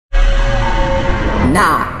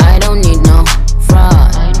Nah, I don't need no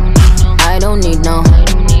fraud. I don't need no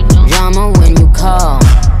drama when you call.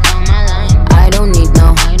 I don't need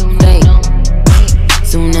no fake.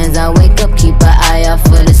 Soon as I wake up, keep an eye out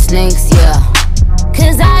for the snakes, yeah.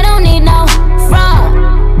 Cause I don't need no fraud.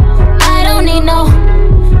 I don't need no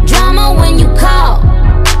drama when you call.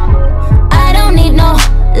 I don't need no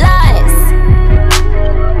lies.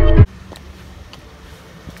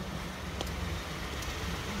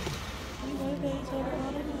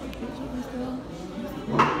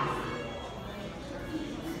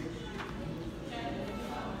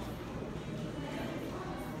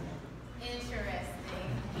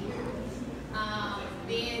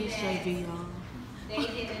 Being that they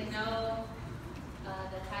didn't know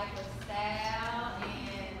the type of style,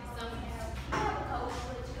 and some have a coach,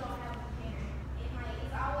 but you don't have a parent. And like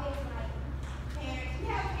it's always like parents. You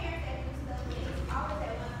have parents that do stuff, but it's always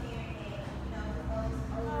that one parent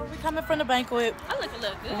that goes. We coming from the banquet. I look a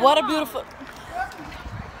little good.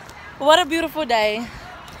 What a beautiful day.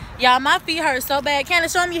 Y'all, my feet hurt so bad.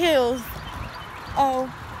 Candace, show me your heels. Oh.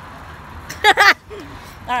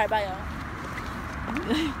 All right, bye, y'all.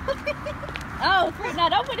 Oh, now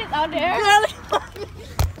don't put this out there.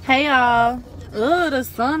 Hey, y'all. Oh, the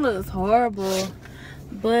sun looks horrible.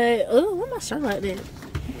 But, oh, why my shirt like that?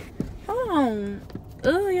 Hold on.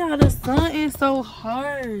 Oh, y'all, the sun is so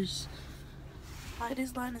harsh. Like,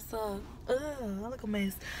 this line is so... I look a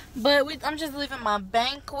mess. But I'm just leaving my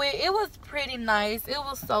banquet. It was pretty nice. It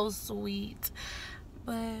was so sweet.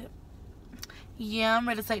 But yeah, I'm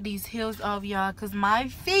ready to take these heels off, y'all, because my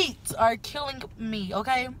feet are killing me,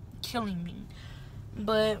 okay? Killing me.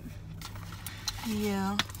 But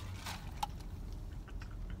yeah.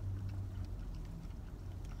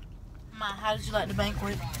 Ma, how did you like the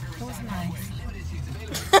banquet? It was nice.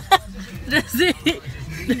 That's it.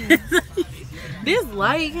 This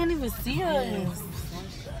light, you can't even see us.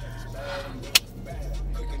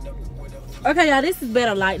 Okay, y'all, this is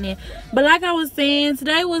better lighting. But like I was saying,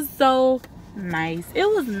 today was so nice. It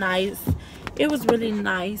was nice. It was really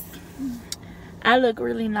nice. I look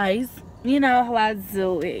really nice. You know how I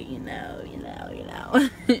do it, you know.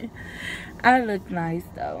 I look nice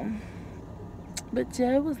though. But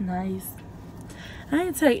yeah, it was nice. I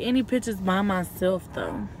didn't take any pictures by myself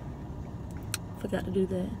though. Forgot to do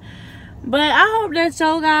that. But I hope that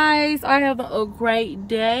y'all guys are having a great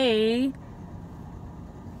day.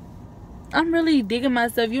 I'm really digging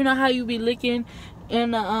myself. You know how you be looking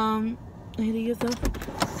in the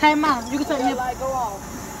Hey mom, you can take me. Light go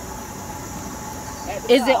off.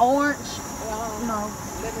 Is it orange? No.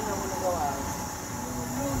 Let me know when it go out.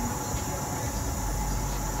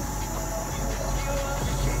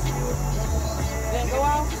 Then go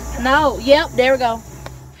off? No. Yep. There we go.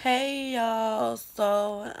 Hey y'all,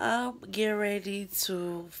 so I'm getting ready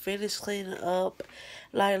to finish cleaning up.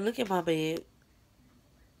 Like, look at my bed.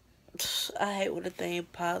 I hate when the thing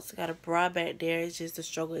pops. I got a bra back there. It's just the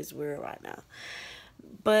struggle is weird right now.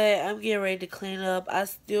 But I'm getting ready to clean up. I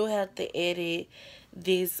still have to edit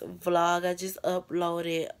this vlog. I just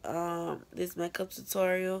uploaded this makeup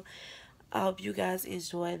tutorial. I hope you guys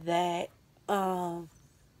enjoy that.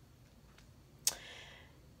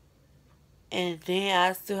 And then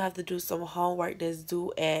I still have to do some homework that's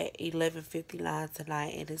due at 11:59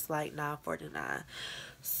 tonight, and it's like 9:49.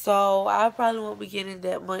 So I probably won't be getting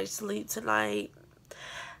that much sleep tonight.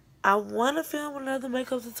 I want to film another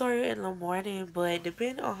makeup tutorial in the morning, but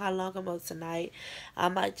depending on how long I'm up tonight, I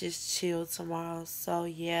might just chill tomorrow. So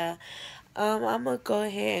yeah, I'm gonna go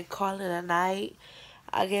ahead and call it a night.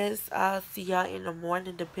 I guess I'll see y'all in the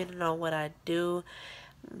morning depending on what I do.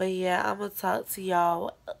 But yeah, I'm gonna talk to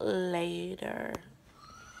y'all later.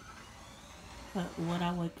 What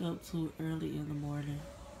I wake up to early in the morning,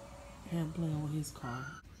 him playing with his car.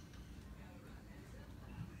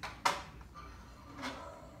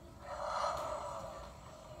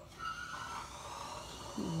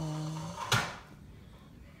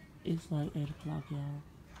 It's like 8 o'clock, y'all.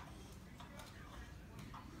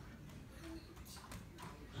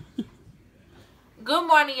 Good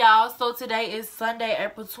morning, y'all. So today is Sunday,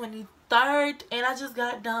 April 23rd, and I just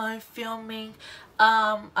got done filming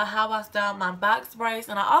how I styled my box braids,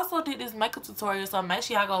 and I also did this makeup tutorial, so make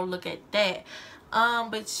sure y'all go look at that.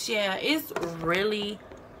 But yeah, it's really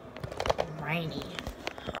rainy.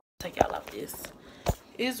 I'll take y'all off this.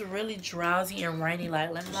 It's really drowsy and rainy.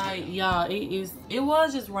 Like y'all, it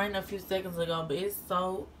was just raining a few seconds ago, but it's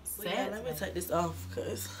so sad. Yeah, let me take this off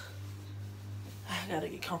because I gotta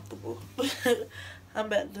get comfortable. I'm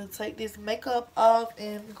about to take this makeup off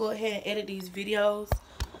and go ahead and edit these videos.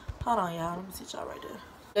 Hold on, y'all. Let me sit y'all right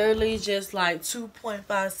there. Literally just like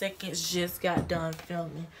 2.5 seconds just got done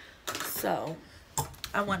filming. So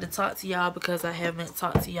I wanted to talk to y'all because I haven't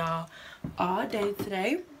talked to y'all all day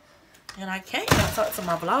today. And I can't even talk to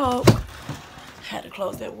my vlog. Had to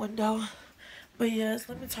close that window. But yes,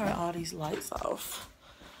 let me turn all these lights off.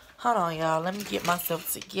 Hold on, y'all. Let me get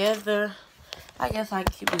myself together. I guess I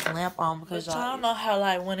can keep this lamp on because y'all know how,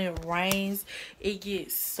 like, when it rains, it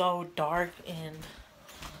gets so dark and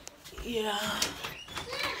yeah.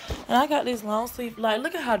 And I got this long sleeve. Like,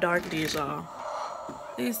 look at how dark it is, y'all.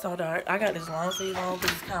 It's so dark. I got this long sleeve on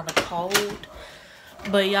because it's kind of cold.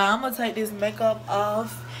 But y'all, I'm gonna take this makeup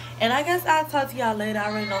off. And I guess I'll talk to y'all later. I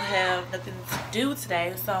really don't have nothing to do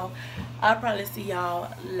today. So I'll probably see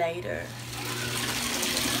y'all later.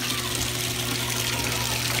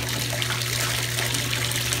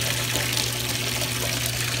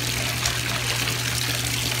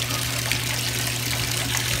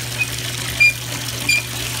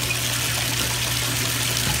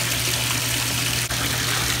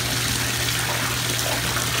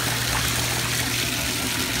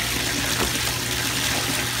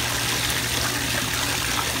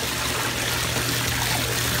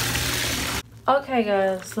 Okay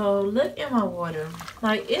guys, so look at my water.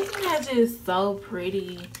 Like, isn't that just so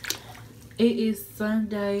pretty? It is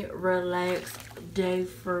Sunday relaxed day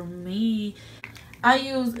for me. I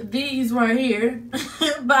use these right here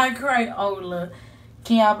by Crayola.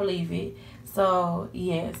 Can y'all believe it? So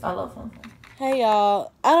yes, I love them. Hey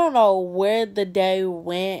y'all, I don't know where the day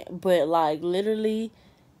went, but like literally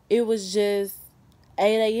it was just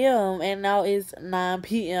 8 a.m. and now it's 9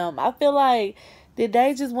 p.m. I feel like the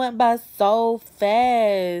day just went by so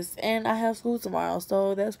fast, and I have school tomorrow,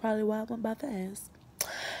 so that's probably why it went by fast.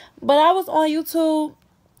 But I was on YouTube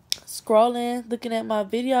scrolling, looking at my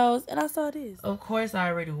videos, and I saw this. Of course, I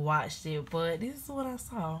already watched it, but this is what I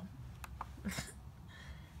saw.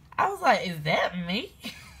 I was like, is that me?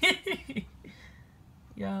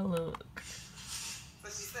 Y'all look. So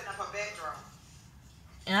she's setting up her bedroom.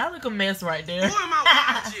 And I look a mess right there. Who am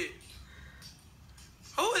I watching?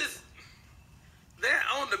 Who is that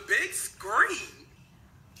on the big screen?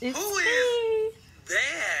 It's Who me. is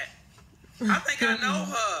that? I think I know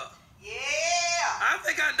her. Yeah. I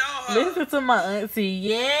think I know her. Listen to my auntie.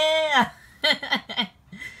 Yeah.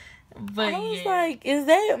 But I was like, is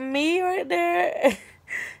that me right there?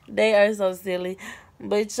 They are so silly.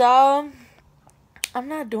 But y'all, I'm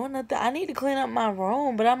not doing nothing. I need to clean up my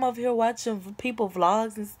room, but I'm up here watching people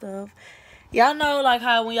vlogs and stuff. Y'all know, like,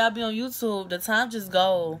 how when y'all be on YouTube, the time just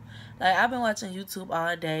go. Like, I've been watching YouTube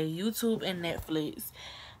all day. YouTube and Netflix.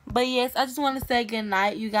 But, yes, I just want to say good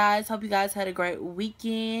night, you guys. Hope you guys had a great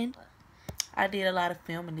weekend. I did a lot of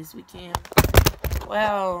filming this weekend.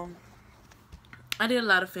 Well, I did a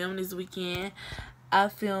lot of filming this weekend. I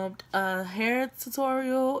filmed a hair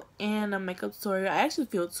tutorial and a makeup tutorial. I actually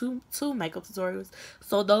filmed two makeup tutorials.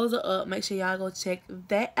 So, those are up. Make sure y'all go check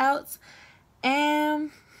that out.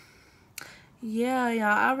 And yeah, y'all,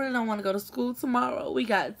 I really don't want to go to school tomorrow. We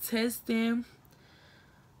got testing.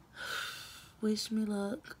 Wish me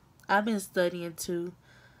luck. I've been studying too.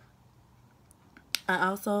 I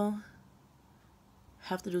also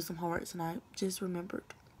have to do some homework tonight. Just remembered.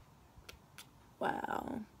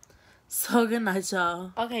 Wow. So good night,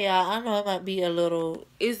 y'all. Okay, y'all, I know it might be a little,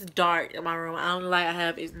 it's dark in my room. I don't like I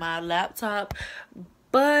have is my laptop.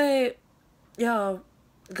 But y'all,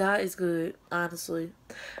 God is good, honestly.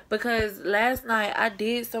 Because last night I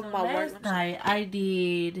did some of my work. Last night I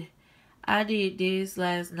did this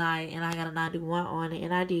last night, and I got a 91 on it,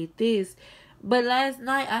 and I did this. But last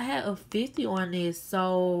night I had a 50 on this,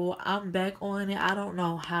 so I'm back on it. I don't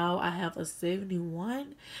know how I have a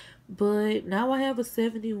 71, but now I have a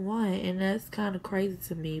 71, and that's kind of crazy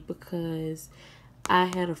to me because I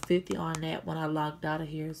had a 50 on that when I logged out of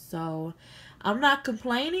here. So I'm not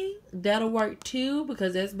complaining. That'll work too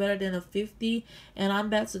because that's better than a 50. And I'm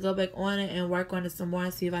about to go back on it and work on it some more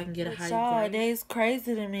and see if I can get a higher grade. That is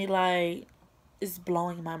crazy to me. Like, it's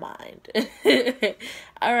blowing my mind.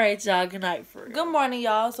 Alright, y'all. Good night. Good morning,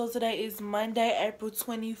 y'all. So today is Monday, April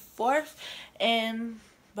 24th. And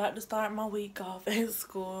about to start my week off at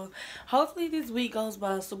school. Hopefully this week goes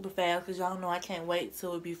by super fast because y'all know I can't wait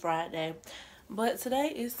till it be Friday. But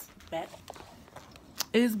today is back.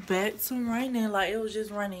 It's back to raining. Like, it was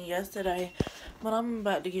just raining yesterday. But I'm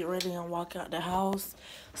about to get ready and walk out the house.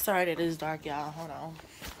 Sorry that it's dark, y'all. Hold on.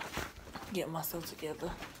 Get myself together.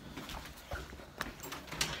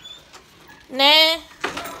 Nah.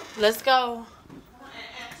 Let's go.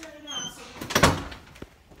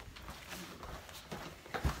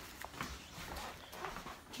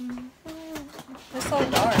 It's so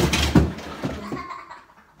dark.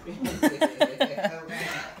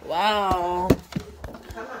 Wow.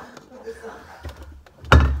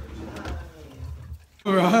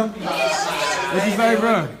 Bro. What you say,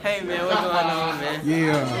 bro? Hey man, what's going on, man?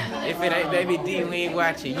 Yeah. If it ain't Baby D, we ain't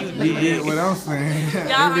watching. You You get what I'm saying.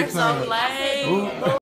 Y'all Every are so time. lame. Ooh.